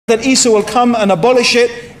that Isa will come and abolish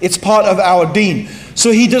it. It's part of our deen.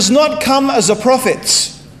 So he does not come as a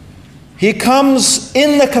prophet. He comes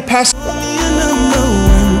in the capacity.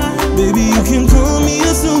 Baby, you can call me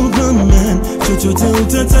a Superman.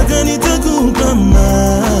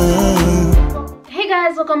 Hey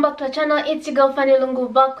guys, welcome back to our channel. It's your girl Fanny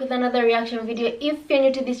Lungu back with another reaction video. If you're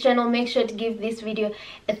new to this channel, make sure to give this video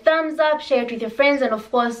a thumbs up, share it with your friends, and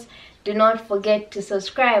of course do not forget to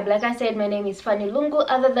subscribe. Like I said, my name is Fanny Lungu.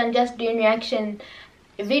 Other than just doing reaction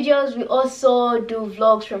videos, we also do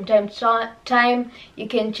vlogs from time to time. You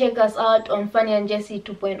can check us out on Fanny&jessy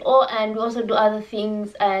 2.0, and we also do other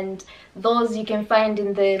things, and those you can find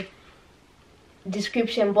in the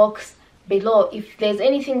description box below. If there's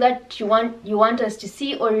anything that you want us to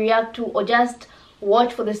see or react to, or just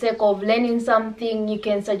watch for the sake of learning something, you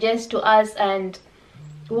can suggest to us and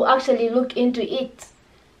we'll actually look into it.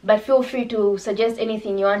 But feel free to suggest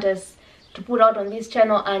anything you want us to put out on this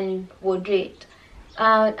channel and we'll do it.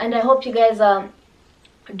 And I hope you guys are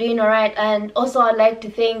doing alright. And also I'd like to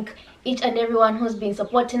thank each and everyone who's been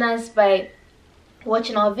supporting us by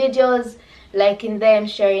watching our videos, liking them,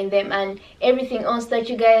 sharing them, and everything else that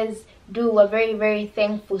you guys do. We're very, very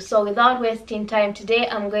thankful. So without wasting time, today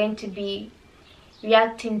I'm going to be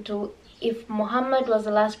reacting to, if Muhammad was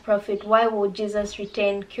the last prophet, why would Jesus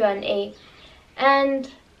return? Q&A. And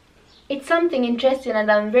it's something interesting,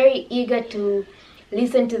 and I'm very eager to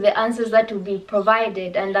listen to the answers that will be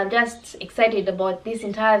provided, and I'm just excited about this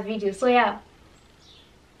entire video. So yeah,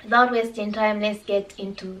 without wasting time, let's get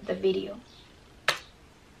into the video.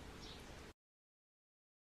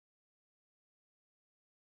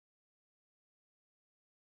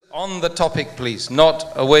 On the topic, please,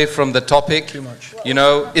 not away from the topic. Too much. You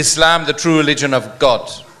know, Islam, the true religion of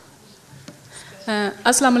God.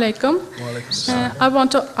 Assalamu alaikum. I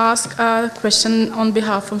want to ask a question on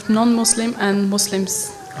behalf of non-Muslim and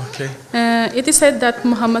Muslims. Okay. It is said that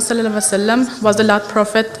Muhammad was the last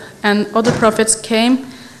prophet, and other prophets came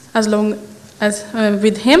as long as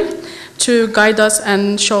with him to guide us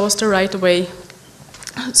and show us the right way.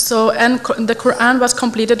 So, and the Quran was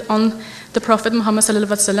completed on the Prophet Muhammad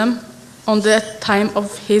on the time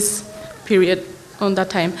of his period. On that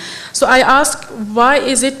time. So I ask, why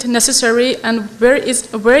is it necessary, and where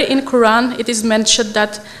in Quran it is mentioned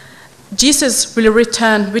that Jesus will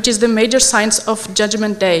return, which is the major signs of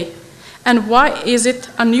Judgment Day? And why is it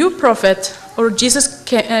a new prophet, or Jesus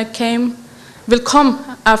will come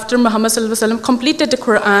after Muhammad completed the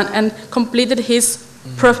Quran and completed his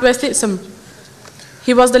prophetism?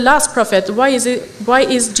 He was the last prophet. Why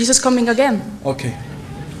is Jesus coming again? Okay.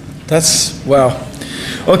 That's, wow.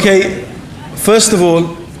 Okay. First of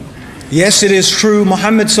all, yes, it is true,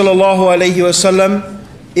 Muhammad sallallahu alayhi wasallam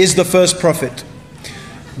is the first prophet.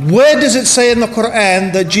 Where does it say in the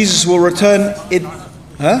Quran that Jesus will return? Did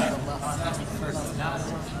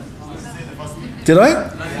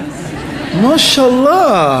I?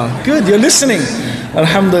 MashaAllah. Good, you're listening.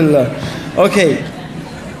 Alhamdulillah. Okay.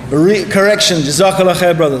 Correction, Jazakallah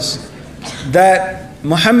khair, brothers. That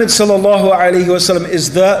Muhammad sallallahu alayhi wasallam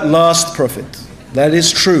is the last prophet. That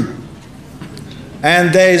is true.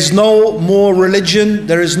 And there is no more religion,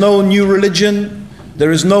 there is no new religion,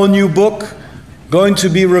 there is no new book going to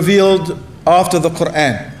be revealed after the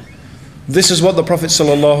Quran. This is what the Prophet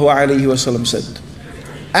ﷺ said.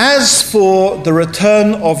 As for the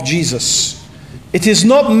return of Jesus, it is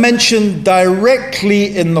not mentioned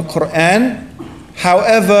directly in the Quran,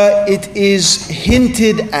 however, it is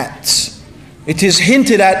hinted at. It is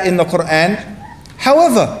hinted at in the Quran.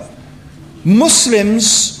 However,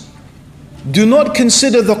 Muslims do not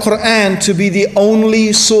consider the Quran to be the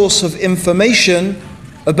only source of information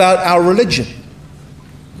about our religion.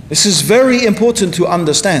 This is very important to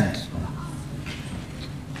understand.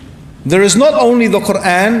 There is not only the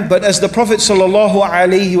Quran, but as the Prophet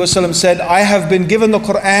ﷺ said, I have been given the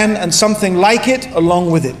Quran and something like it along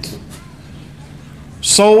with it.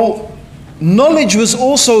 So knowledge was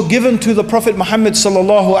also given to the Prophet Muhammad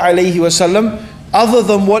ﷺ other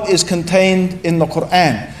than what is contained in the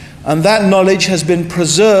Quran. And that knowledge has been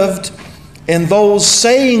preserved in those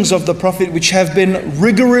sayings of the Prophet which have been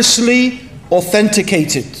rigorously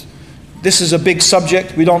authenticated. This is a big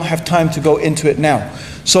subject, we don't have time to go into it now.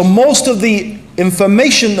 So most of the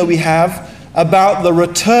information that we have about the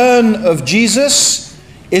return of Jesus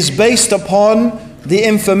is based upon the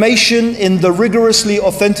information in the rigorously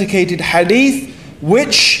authenticated hadith,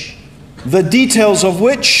 which, the details of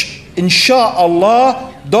which,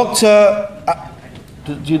 insha'Allah, Dr.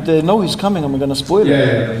 Do they know he's coming? Am I going to spoil it?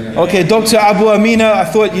 Yeah. Okay, Dr. Abu Amina, I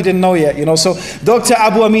thought you didn't know yet, you know. So Dr.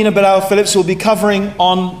 Abu Amina Bilal Phillips will be covering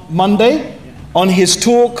on Monday on his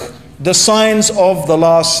talk, the signs of the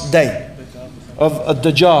last day, of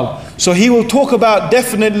Dajjal. So he will talk about,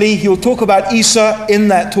 definitely, he will talk about Isa in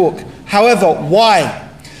that talk. However, why?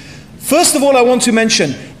 First of all, I want to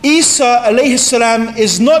mention, Isa alayhi salam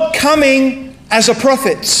is not coming as a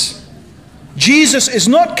prophet. Jesus is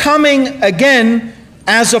not coming again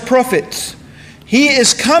as a prophet. He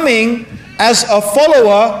is coming as a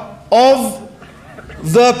follower of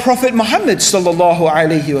the Prophet Muhammad sallallahu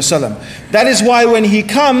alaihi wasallam. That is why when he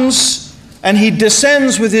comes and he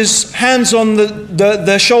descends with his hands on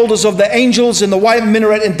the shoulders of the angels in the white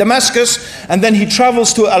minaret in Damascus, and then he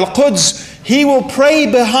travels to Al-Quds, he will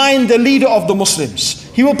pray behind the leader of the Muslims.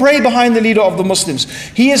 He will pray behind the leader of the Muslims.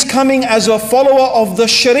 He is coming as a follower of the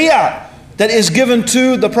Sharia that is given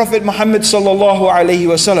to the Prophet Muhammad sallallahu alaihi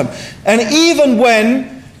wasallam. And even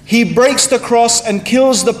when he breaks the cross and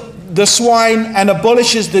kills the swine and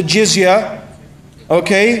abolishes the jizya,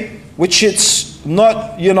 okay, which it's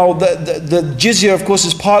not, you know, the jizya of course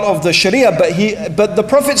is part of the Sharia, but the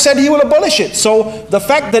Prophet said he will abolish it. So the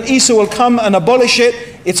fact that Isa will come and abolish it,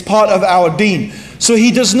 it's part of our deen. So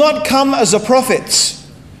he does not come as a prophet.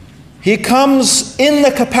 He comes in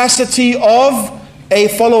the capacity of a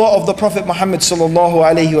follower of the Prophet Muhammad sallallahu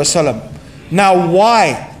alaihi wasallam. Now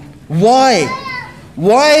why?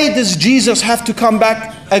 Why does Jesus have to come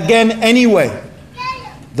back again anyway?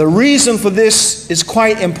 The reason for this is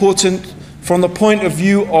quite important from the point of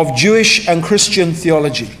view of Jewish and Christian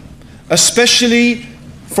theology, especially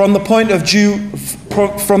from the point of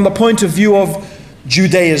view of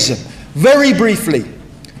Judaism. Very briefly,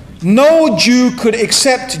 no Jew could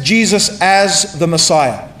accept Jesus as the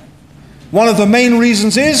Messiah. One of the main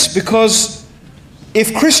reasons is because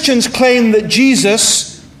if Christians claim that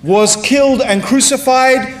Jesus was killed and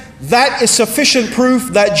crucified, that is sufficient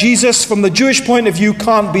proof that Jesus, from the Jewish point of view,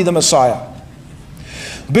 can't be the Messiah.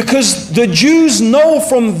 Because the Jews know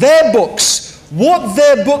from their books, what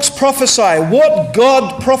their books prophesy, what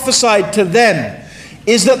God prophesied to them,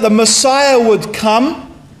 is that the Messiah would come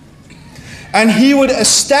and he would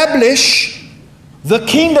establish the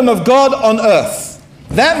kingdom of God on earth.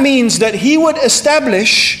 That means that he would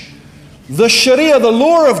establish the Sharia, the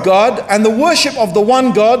law of God, and the worship of the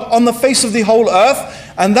one God on the face of the whole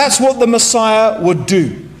earth. And that's what the Messiah would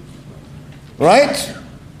do. Right?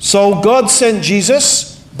 So God sent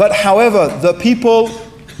Jesus, but however, the people,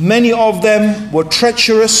 many of them were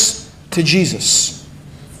treacherous to Jesus.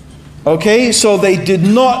 Okay, so they did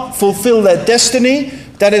not fulfill their destiny.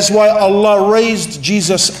 That is why Allah raised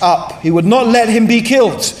Jesus up. He would not let him be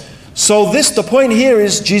killed. So the point here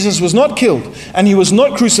is Jesus was not killed and he was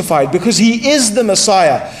not crucified because he is the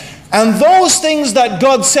Messiah. And those things that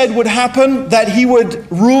God said would happen, that he would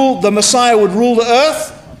rule, the Messiah would rule the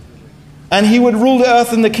earth, and he would rule the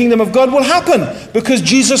earth in the kingdom of God, will happen because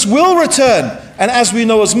Jesus will return. And as we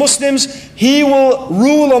know as Muslims, he will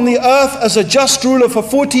rule on the earth as a just ruler for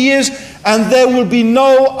 40 years, and there will be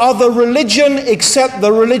no other religion except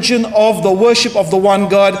the religion of the worship of the one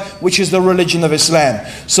God, which is the religion of Islam.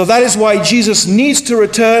 So that is why Jesus needs to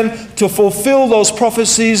return to fulfill those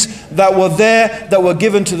prophecies that were there, that were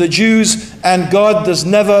given to the Jews, and God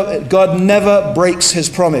never breaks his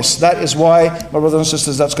promise. That is why, my brothers and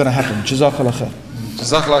sisters, that's going to happen. Jazakallah khair.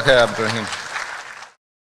 Jazakallah khair, Abdur-Raheem.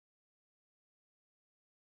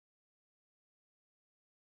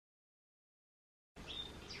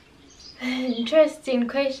 Interesting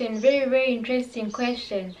question, very interesting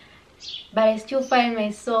question. But I still find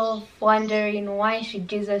myself wondering, why should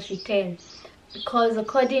Jesus return? Because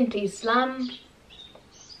according to Islam,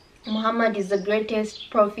 Muhammad is the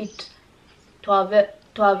greatest prophet to have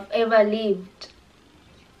ever lived.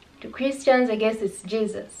 To Christians, I guess it's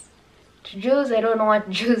Jesus. To Jews, I don't know what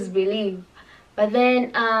Jews believe. But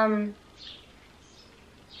then,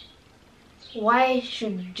 why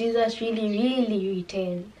should Jesus really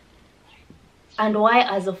return? And why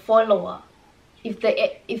as a follower? If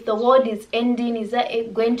the world is ending, is that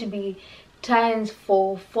going to be times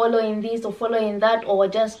for following this or following that, or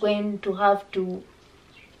just going to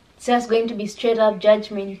be straight up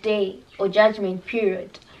judgment day or judgment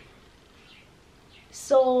period?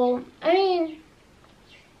 So I mean,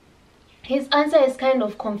 his answer is kind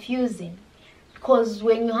of confusing, because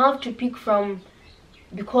when you have to pick from,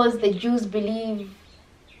 because the Jews believe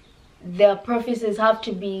their prophecies have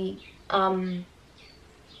to be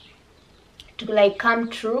to come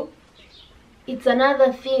true, it's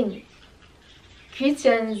another thing.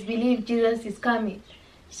 Christians believe Jesus is coming.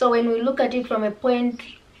 So when we look at it from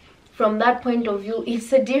that point of view,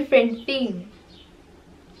 it's a different thing,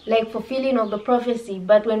 like fulfilling of the prophecy.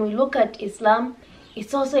 But when we look at Islam,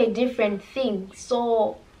 it's also a different thing.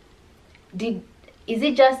 So is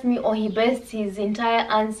it just me, or he based his entire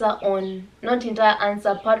answer on, not entire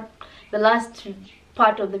answer, part, the last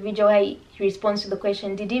part of the video where he responds to the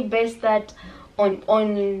question, did he base that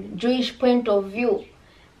on Jewish point of view?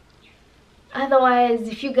 Otherwise,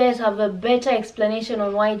 if you guys have a better explanation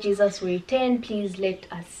on why Jesus will return, please let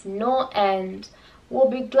us know, and we'll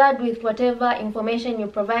be glad with whatever information you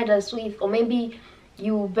provide us with. Or maybe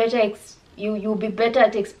you'll be better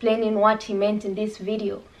at explaining what he meant in this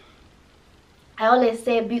video. I always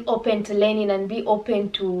say be open to learning and be open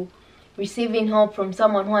to receiving help from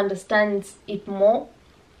someone who understands it more,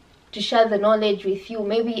 to share the knowledge with you.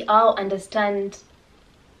 Maybe I'll understand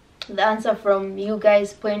the answer from you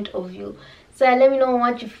guys' point of view. So let me know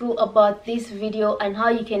what you feel about this video and how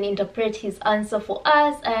you can interpret his answer for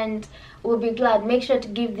us, and we'll be glad. Make sure to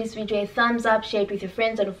give this video a thumbs up, share it with your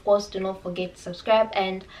friends, and of course do not forget to subscribe,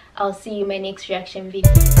 and I'll see you in my next reaction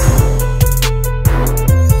video.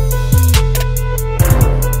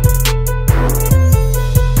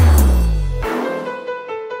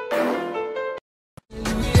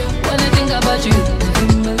 When I think about you